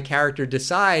to have a character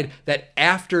decide that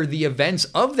after the events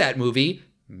of that movie,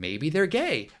 maybe they're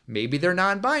gay, maybe they're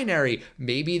non-binary,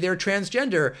 maybe they're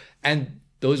transgender, and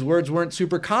those words weren't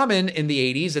super common in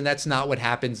the 80s, and that's not what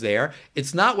happens there.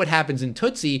 It's not what happens in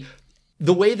Tootsie.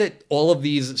 The way that all of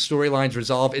these storylines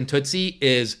resolve in Tootsie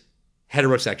is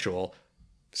heterosexual,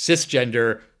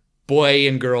 cisgender, boy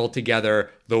and girl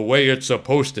together, the way it's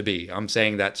supposed to be. I'm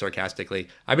saying that sarcastically.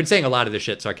 I've been saying a lot of this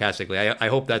shit sarcastically. I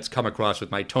hope that's come across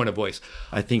with my tone of voice.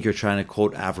 I think you're trying to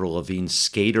quote Avril Lavigne's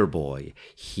Skater Boy.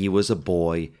 He was a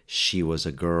boy, she was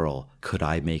a girl. Could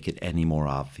I make it any more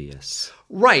obvious?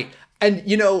 Right. And,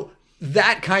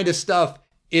 that kind of stuff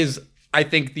is, I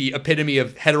think, the epitome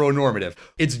of heteronormative.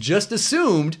 It's just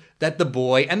assumed that the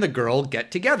boy and the girl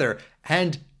get together.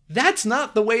 And that's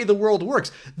not the way the world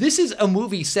works. This is a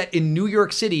movie set in New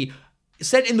York City,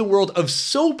 set in the world of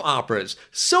soap operas.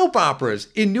 Soap operas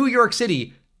in New York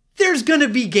City. There's gonna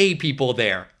be gay people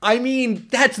there. I mean,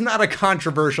 that's not a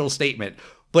controversial statement.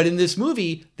 But in this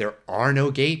movie, there are no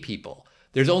gay people.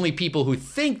 There's only people who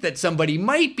think that somebody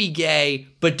might be gay,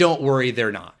 but don't worry,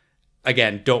 they're not.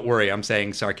 Again, don't worry, I'm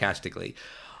saying sarcastically.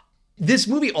 This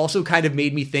movie also kind of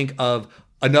made me think of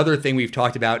another thing we've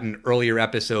talked about in earlier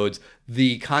episodes,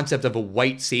 the concept of a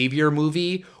white savior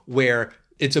movie, where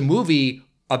it's a movie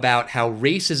about how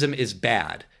racism is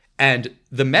bad. And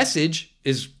the message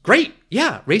is great.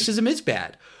 Yeah, racism is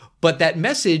bad. But that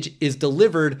message is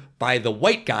delivered by the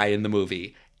white guy in the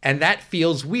movie. And that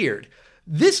feels weird.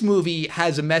 This movie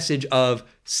has a message of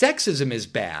sexism is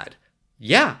bad.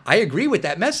 Yeah, I agree with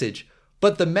that message.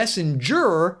 But the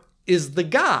messenger is the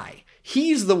guy.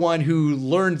 He's the one who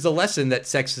learns the lesson that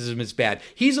sexism is bad.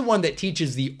 He's the one that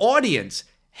teaches the audience,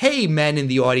 hey, men in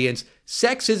the audience,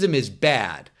 sexism is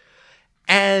bad.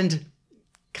 And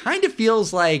kind of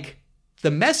feels like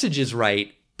the message is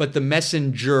right, but the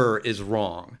messenger is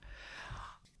wrong.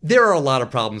 There are a lot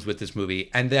of problems with this movie,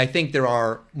 and I think there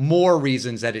are more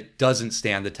reasons that it doesn't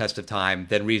stand the test of time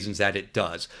than reasons that it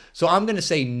does. So I'm going to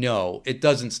say no, it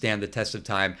doesn't stand the test of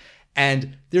time.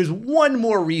 And there's one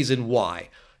more reason why.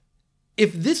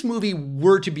 If this movie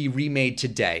were to be remade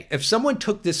today, if someone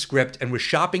took this script and was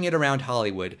shopping it around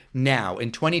Hollywood now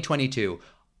in 2022,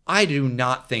 I do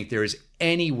not think there is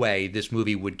any way this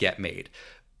movie would get made.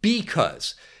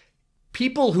 Because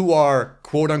people who are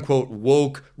quote unquote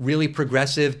woke, really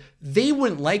progressive, they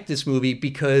wouldn't like this movie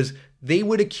because they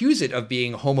would accuse it of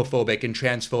being homophobic and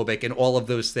transphobic and all of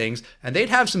those things, and they'd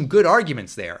have some good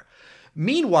arguments there.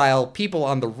 Meanwhile, people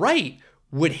on the right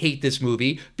would hate this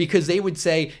movie because they would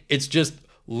say it's just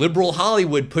liberal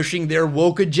Hollywood pushing their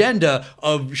woke agenda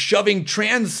of shoving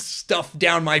trans stuff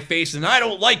down my face, and I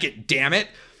don't like it, damn it.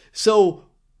 So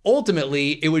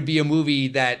ultimately, it would be a movie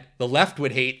that the left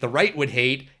would hate, the right would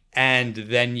hate, and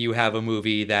then you have a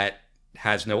movie that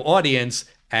has no audience,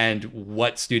 and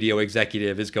what studio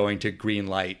executive is going to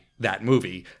greenlight that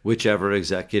movie? Whichever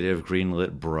executive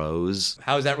greenlit Bros.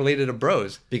 How is that related to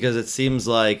Bros? Because it seems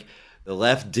like the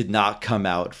left did not come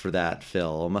out for that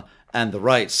film, and the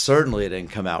right certainly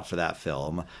didn't come out for that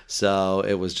film. So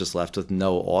it was just left with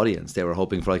no audience. They were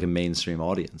hoping for like a mainstream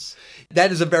audience.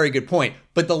 That is a very good point.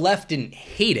 But the left didn't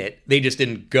hate it. They just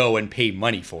didn't go and pay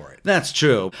money for it. That's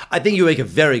true. I think you make a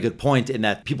very good point in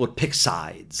that people would pick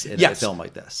sides in a film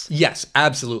like this. Yes,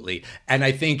 absolutely. And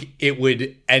I think it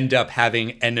would end up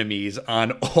having enemies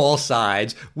on all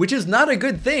sides, which is not a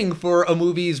good thing for a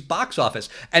movie's box office.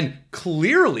 And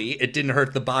clearly, it didn't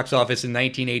hurt the box office in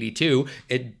 1982.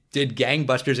 It did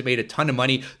gangbusters. It made a ton of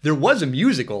money. There was a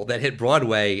musical that hit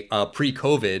Broadway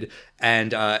pre-COVID,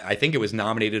 and I think it was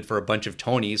nominated for a bunch of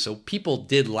Tonys, so people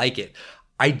did like it.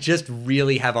 I just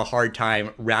really have a hard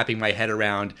time wrapping my head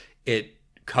around it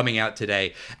coming out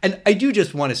today. And I do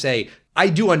just want to say, I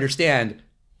do understand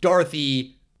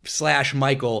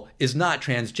Dorothy/Michael is not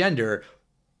transgender,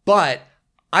 but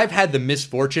I've had the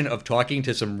misfortune of talking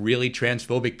to some really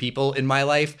transphobic people in my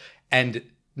life, and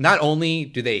not only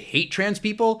do they hate trans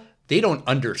people, they don't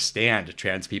understand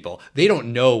trans people. They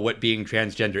don't know what being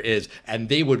transgender is, and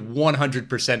they would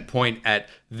 100% point at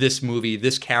this movie,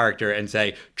 this character, and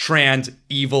say, trans,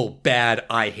 evil, bad,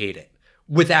 I hate it,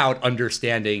 without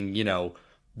understanding,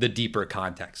 the deeper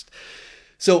context.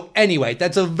 So anyway,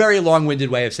 that's a very long-winded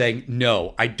way of saying,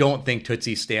 no, I don't think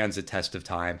Tootsie stands the test of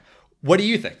time. What do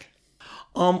you think?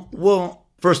 Well,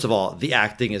 first of all, the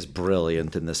acting is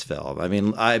brilliant in this film. I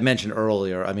mean, I mentioned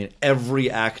earlier, every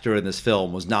actor in this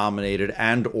film was nominated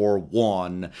and or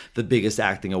won the biggest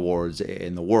acting awards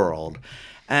in the world.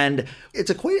 And it's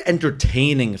a quite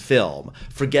entertaining film,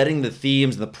 forgetting the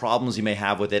themes and the problems you may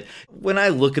have with it. When I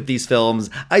look at these films,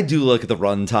 I do look at the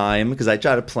runtime because I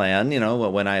try to plan,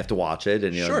 when I have to watch it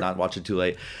and Sure. not watch it too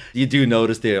late. You do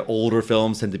notice the older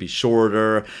films tend to be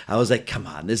shorter. I was like, come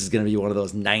on, this is going to be one of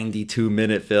those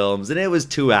 92-minute films. And it was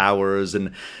 2 hours.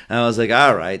 And I was like,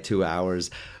 all right, 2 hours.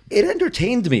 It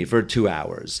entertained me for 2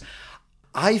 hours.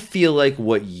 I feel like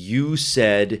what you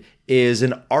said is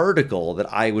an article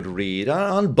that I would read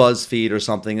on BuzzFeed or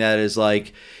something that is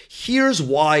like, here's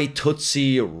why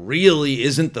Tootsie really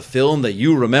isn't the film that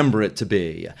you remember it to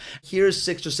be. Here's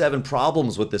 6 or 7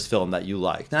 problems with this film that you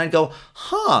liked. And I'd go,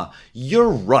 you're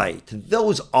right.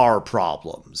 Those are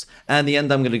problems. And in the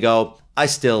end, I'm going to go, I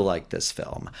still like this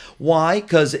film. Why?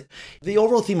 Because the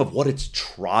overall theme of what it's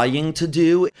trying to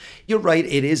do, you're right,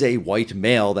 it is a white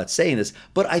male that's saying this,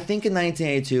 but I think in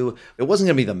 1982, it wasn't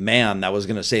going to be the man that was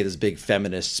going to say this big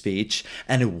feminist speech,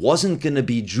 and it wasn't going to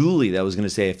be Julie that was going to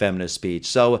say a feminist speech.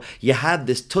 So you had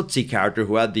this Tootsie character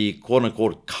who had the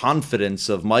quote-unquote confidence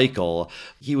of Michael.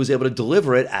 He was able to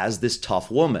deliver it as this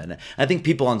tough woman. I think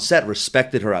people on set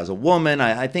respected her as a woman.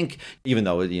 I think, even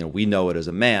though we know it as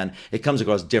a man, it comes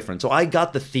across different. So I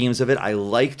got the themes of it. I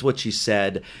liked what she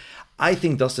said. I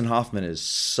think Dustin Hoffman is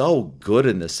so good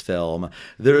in this film.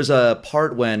 There's a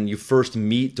part when you first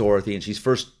meet Dorothy and she's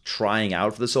first trying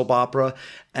out for the soap opera,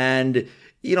 and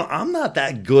I'm not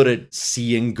that good at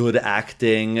seeing good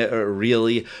acting,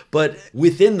 really. But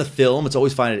within the film, it's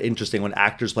always find it interesting when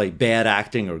actors play bad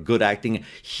acting or good acting.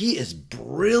 He is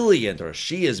brilliant, or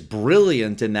she is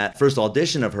brilliant in that first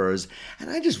audition of hers.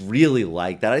 And I just really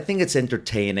like that. I think it's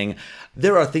entertaining.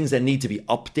 There are things that need to be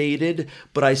updated,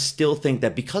 but I still think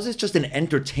that because it's just an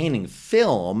entertaining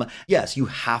film, yes, you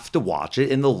have to watch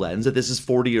it in the lens that this is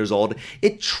 40 years old.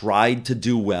 It tried to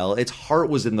do well. Its heart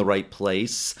was in the right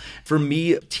place. For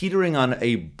me, teetering on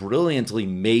a brilliantly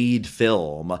made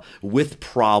film with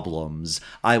problems,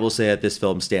 I will say that this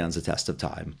film stands the test of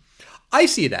time. I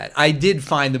see that. I did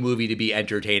find the movie to be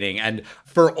entertaining, and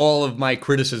for all of my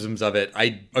criticisms of it,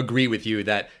 I agree with you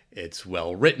that it's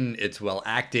well written, it's well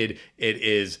acted, it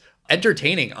is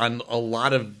entertaining on a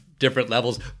lot of different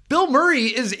levels, Bill Murray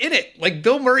is in it. Like,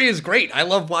 Bill Murray is great. I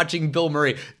love watching Bill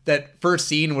Murray. That first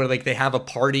scene where like they have a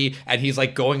party and he's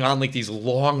like going on like these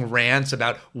long rants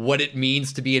about what it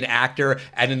means to be an actor.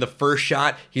 And in the first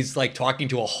shot, he's like talking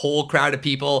to a whole crowd of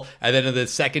people. And then in the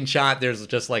second shot, there's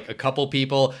just like a couple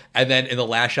people. And then in the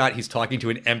last shot, he's talking to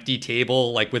an empty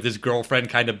table, like with his girlfriend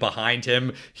kind of behind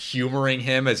him, humoring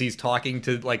him as he's talking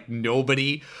to like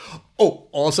nobody. Oh,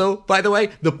 also, by the way,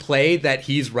 the play that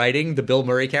he's writing, the Bill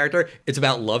Murray character, it's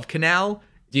about Love Canal.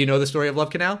 Do you know the story of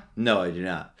Love Canal? No, I do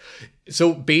not.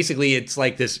 So basically, it's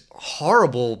like this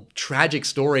horrible, tragic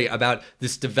story about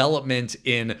this development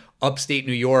in upstate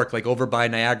New York, like over by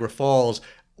Niagara Falls,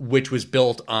 which was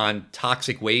built on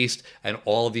toxic waste. And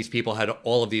all of these people had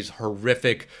all of these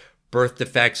horrific birth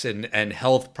defects and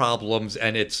health problems.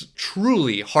 And it's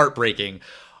truly heartbreaking.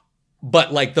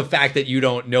 But like the fact that you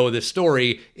don't know this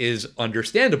story is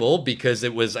understandable because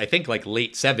it was, I think, like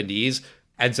late 70s.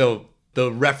 And so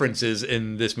the references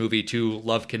in this movie to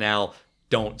Love Canal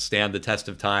don't stand the test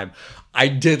of time. I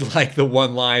did like the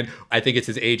one line, I think it's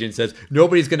his agent says,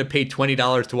 nobody's going to pay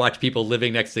 $20 to watch people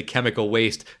living next to chemical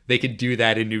waste. They could do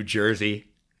that in New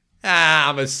Jersey.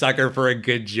 I'm a sucker for a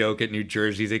good joke at New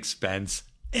Jersey's expense.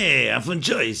 Hey, I'm from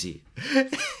Jersey.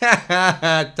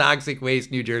 Toxic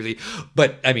waste, New Jersey.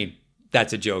 But I mean,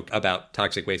 that's a joke about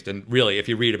toxic waste. And really, if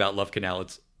you read about Love Canal,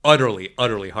 it's utterly,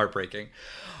 utterly heartbreaking.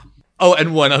 Oh,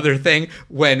 and one other thing,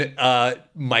 when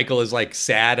Michael is like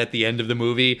sad at the end of the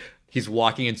movie, he's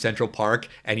walking in Central Park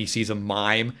and he sees a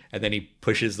mime and then he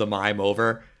pushes the mime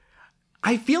over.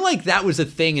 I feel like that was a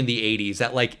thing in the 80s,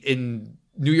 that like in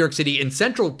New York City, in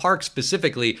Central Park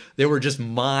specifically, there were just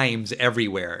mimes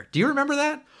everywhere. Do you remember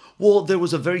that? Well, there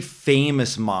was a very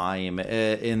famous mime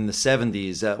in the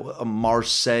 70s,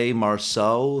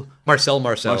 Marcel.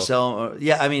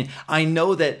 Yeah, I mean, I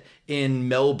know that in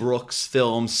Mel Brooks'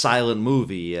 film Silent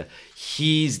Movie,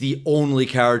 he's the only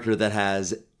character that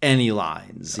has any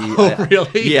lines.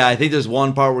 Really? Yeah, I think there's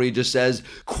one part where he just says,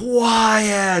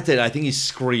 quiet, and I think he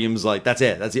screams like, that's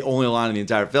it. That's the only line in the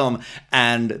entire film,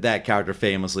 and that character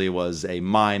famously was a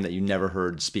mime that you never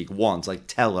heard speak once, like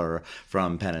Teller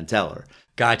from Penn and Teller.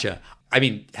 Gotcha. I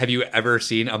mean, have you ever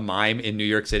seen a mime in New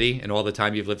York City in all the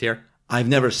time you've lived here? I've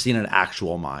never seen an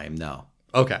actual mime, no.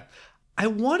 Okay. I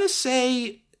want to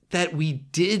say that we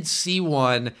did see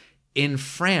one in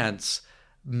France.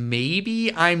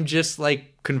 Maybe I'm just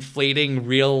like conflating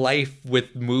real life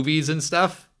with movies and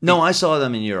stuff. No, I saw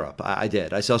them in Europe. I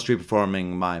did. I saw street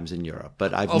performing mimes in Europe,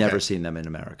 but I've never seen them in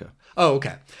America. Oh,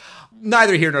 okay.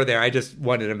 Neither here nor there. I just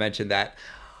wanted to mention that.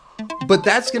 But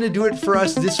that's going to do it for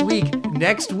us this week.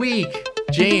 Next week,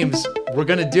 James, we're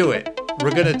going to do it.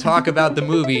 We're going to talk about the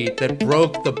movie that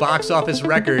broke the box office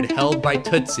record held by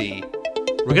Tootsie.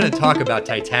 We're going to talk about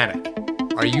Titanic.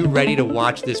 Are you ready to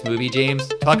watch this movie, James?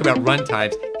 Talk about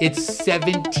runtimes. It's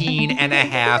 17 and a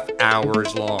half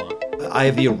hours long. I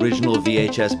have the original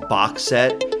VHS box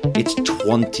set. It's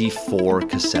 24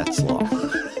 cassettes long.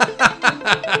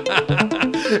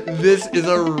 This is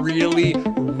a really,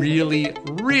 really,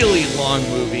 really long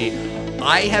movie.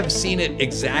 I have seen it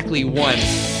exactly once.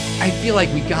 I feel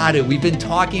like we got it. We've been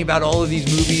talking about all of these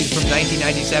movies from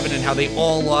 1997 and how they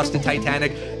all lost to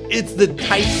Titanic. It's the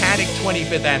Titanic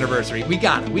 25th anniversary. We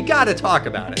got it. We got to talk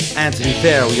about it. And to be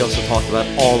fair, we also talked about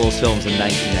all those films in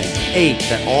 1998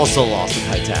 that also lost to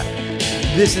Titanic.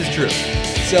 This is true.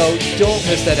 So don't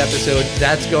miss that episode.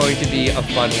 That's going to be a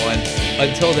fun one.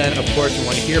 Until then, of course, we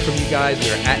want to hear from you guys. We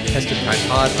are at Test of Time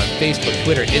Pod on Facebook,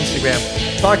 Twitter, Instagram.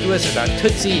 Talk to us about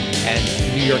Tootsie and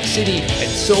New York City and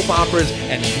soap operas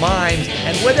and mimes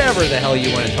and whatever the hell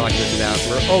you want to talk to us about.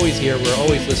 We're always here. We're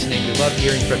always listening. We love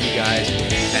hearing from you guys.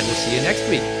 And we'll see you next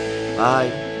week.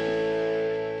 Bye.